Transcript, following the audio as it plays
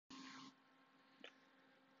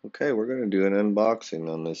Okay, we're going to do an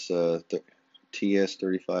unboxing on this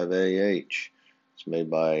TS-35A. It's made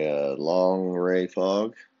by LongRay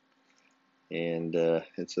fog, and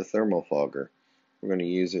it's a thermal fogger. We're going to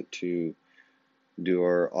use it to do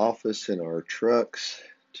our office and our trucks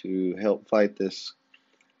to help fight this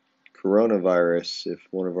coronavirus if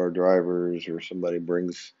one of our drivers or somebody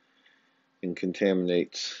brings and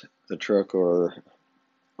contaminates a truck or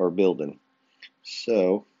our building.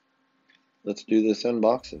 So let's do this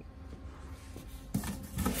unboxing.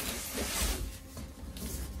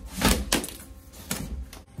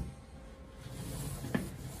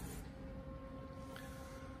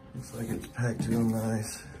 Looks like it's packed real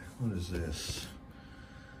nice. What is this?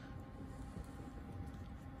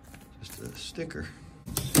 Just a sticker.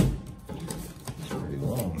 It's pretty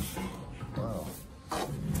long. Wow.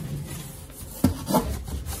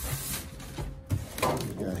 What do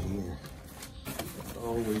we got here?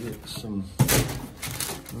 Oh, we get some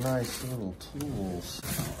nice little tools.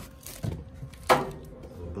 A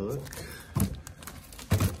book.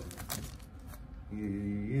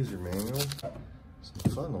 User manual.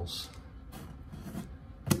 Some funnels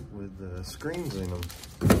with screens in them.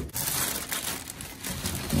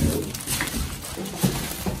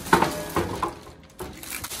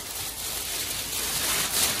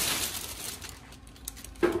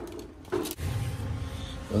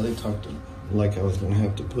 Well, they talked like I was going to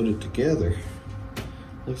have to put it together.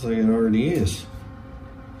 Looks like it already is.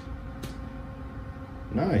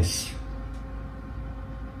 Nice.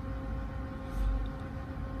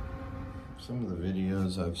 Some of the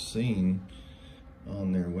videos I've seen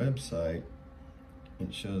on their website,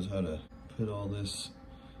 it shows how to put all this,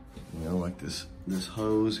 you know, like this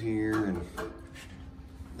hose here and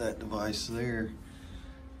that device there.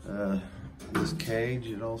 This cage,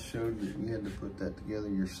 it all showed that you had to put that together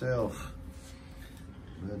yourself.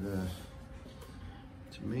 But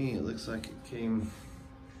to me, it looks like it came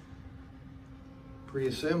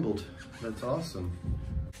pre-assembled. That's awesome.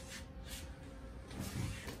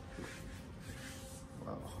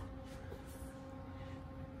 Wow.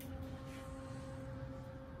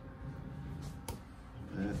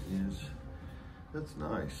 That's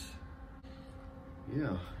nice.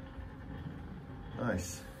 Yeah,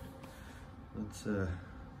 nice.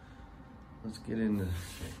 Let's get into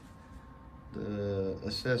the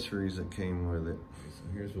accessories that came with it. So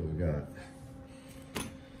here's what we got.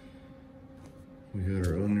 We got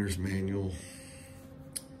our owner's manual.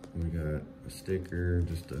 We got a sticker,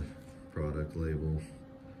 just a product label.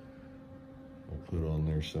 I'll put on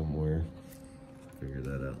there somewhere. Figure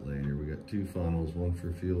that out later. We got two funnels, one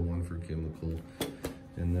for fuel, one for chemical.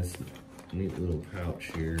 And this neat little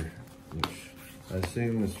pouch here, which I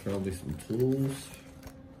assume is probably some tools.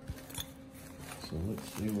 So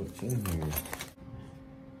let's see what's in here.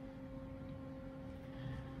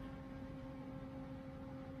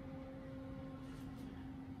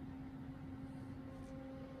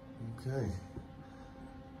 Okay,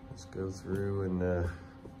 let's go through and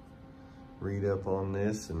read up on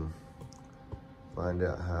this and find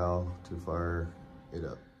out how to fire it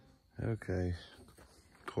up. Okay,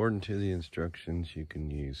 according to the instructions, you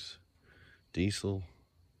can use diesel,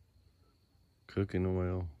 cooking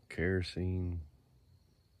oil, kerosene,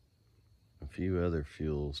 a few other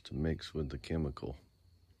fuels to mix with the chemical.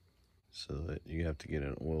 So that you have to get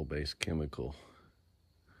an oil-based chemical.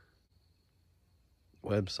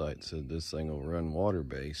 Website said this thing will run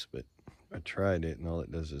water-based, but I tried it and all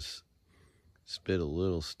it does is spit a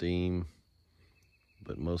little steam,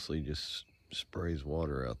 but mostly just sprays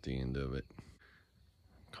water out the end of it.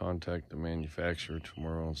 Contact the manufacturer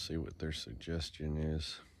tomorrow and see what their suggestion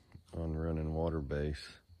is on running water-based.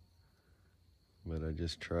 But I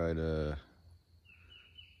just tried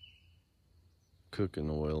cooking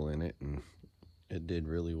oil in it and it did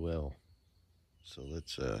really well. So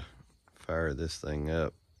let's fire this thing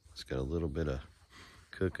up. It's got a little bit of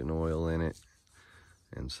cooking oil in it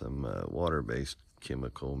and some water-based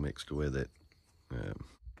chemical mixed with it.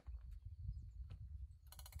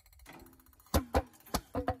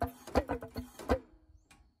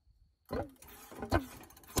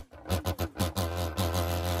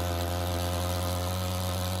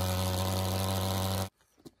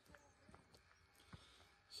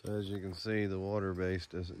 So as you can see, the water-based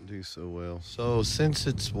doesn't do so well. So since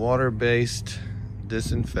it's water-based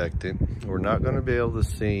disinfectant, we're not going to be able to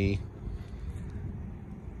see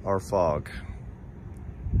our fog.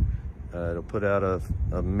 It'll put out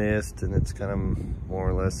a mist, and it's kind of more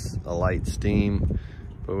or less a light steam,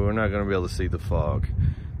 but we're not going to be able to see the fog.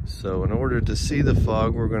 So in order to see the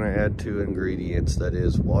fog, we're going to add two ingredients, that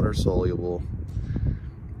is water soluble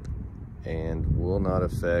and will not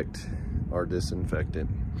affect our disinfectant.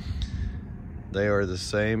 They are the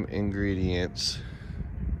same ingredients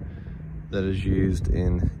that is used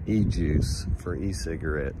in e-juice for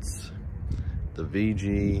e-cigarettes. The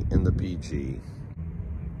VG and the PG.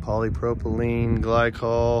 Polypropylene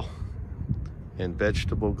glycol and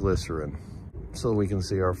vegetable glycerin. So we can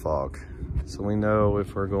see our fog. So we know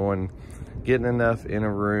if we're getting enough in a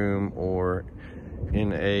room or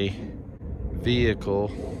in a vehicle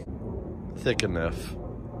thick enough.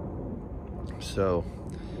 So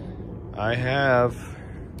I have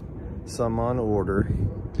some on order.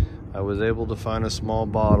 I was able to find a small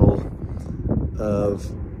bottle of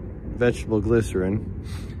vegetable glycerin,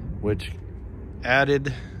 which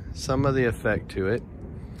added some of the effect to it.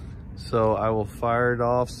 So I will fire it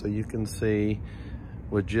off so you can see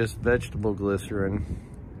with just vegetable glycerin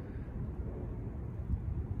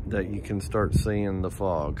that you can start seeing the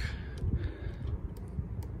fog.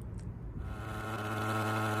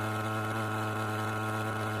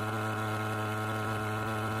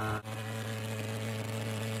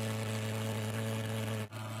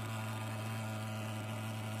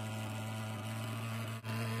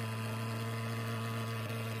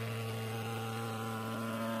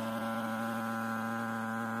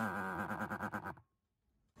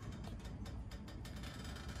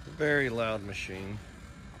 Very loud machine,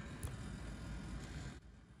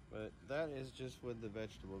 but that is just with the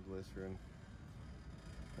vegetable glycerin.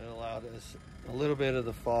 It allowed us a little bit of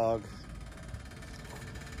the fog.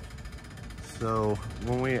 So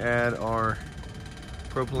when we add our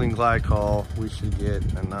propylene glycol, we should get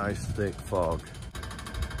a nice thick fog.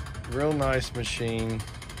 Real nice machine.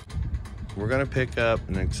 We're gonna pick up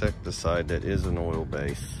an insecticide that is an oil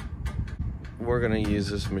base. We're gonna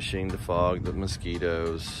use this machine to fog the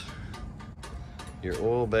mosquitoes. Your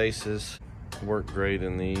oil bases work great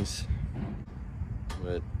in these,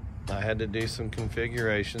 but I had to do some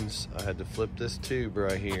configurations. I had to flip this tube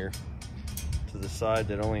right here to the side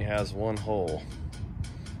that only has one hole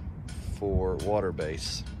for water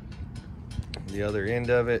base. The other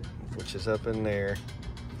end of it, which is up in there,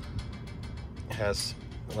 has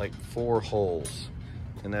like 4 holes,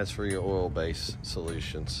 and that's for your oil base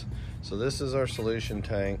solutions. So this is our solution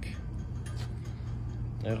tank.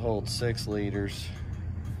 It holds 6 liters.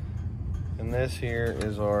 And this here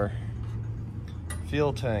is our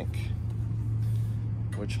fuel tank,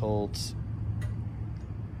 which holds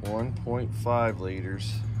 1.5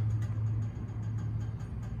 liters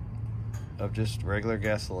of just regular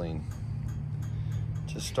gasoline.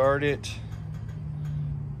 To start it,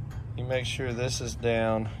 you make sure this is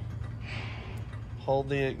down, hold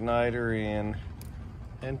the igniter in,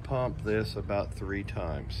 and pump this about 3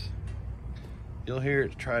 times. You'll hear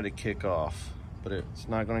it try to kick off, but it's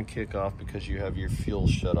not going to kick off because you have your fuel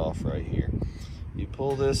shut off right here. You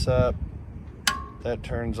pull this up, that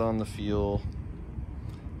turns on the fuel.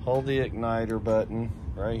 Hold the igniter button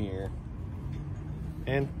right here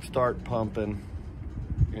and start pumping,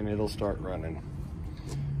 and it'll start running.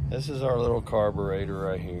 This is our little carburetor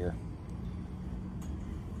right here.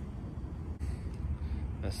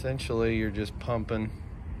 Essentially, you're just pumping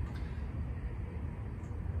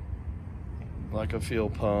like a fuel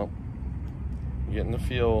pump, getting the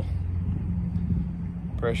fuel,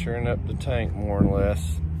 pressuring up the tank more or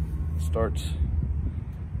less. Starts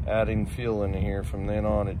adding fuel in here. From then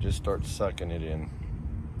on, it just starts sucking it in.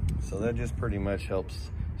 So that just pretty much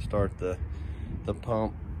helps start the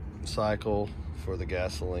pump cycle for the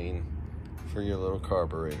gasoline for your little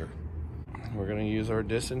carburetor. We're going to use our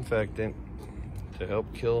disinfectant to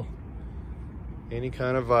help kill any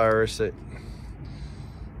kind of virus that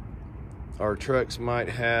our trucks might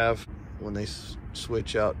have when they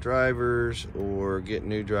switch out drivers or get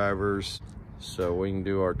new drivers. So we can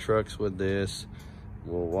do our trucks with this.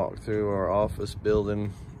 We'll walk through our office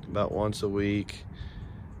building about once a week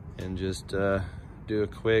and just do a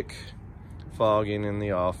quick fogging in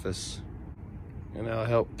the office, and that'll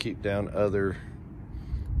help keep down other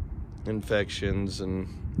infections and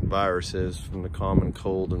viruses from the common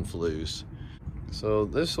cold and flus. So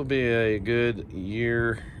this will be a good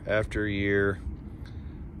year after year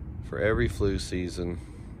for every flu season,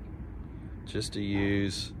 just to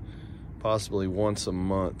use possibly once a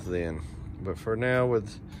month then. But for now,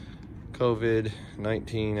 with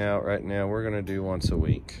COVID-19 out right now, we're gonna do once a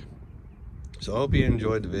week. So I hope you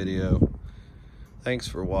enjoyed the video. Thanks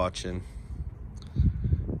for watching,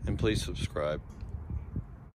 and please subscribe.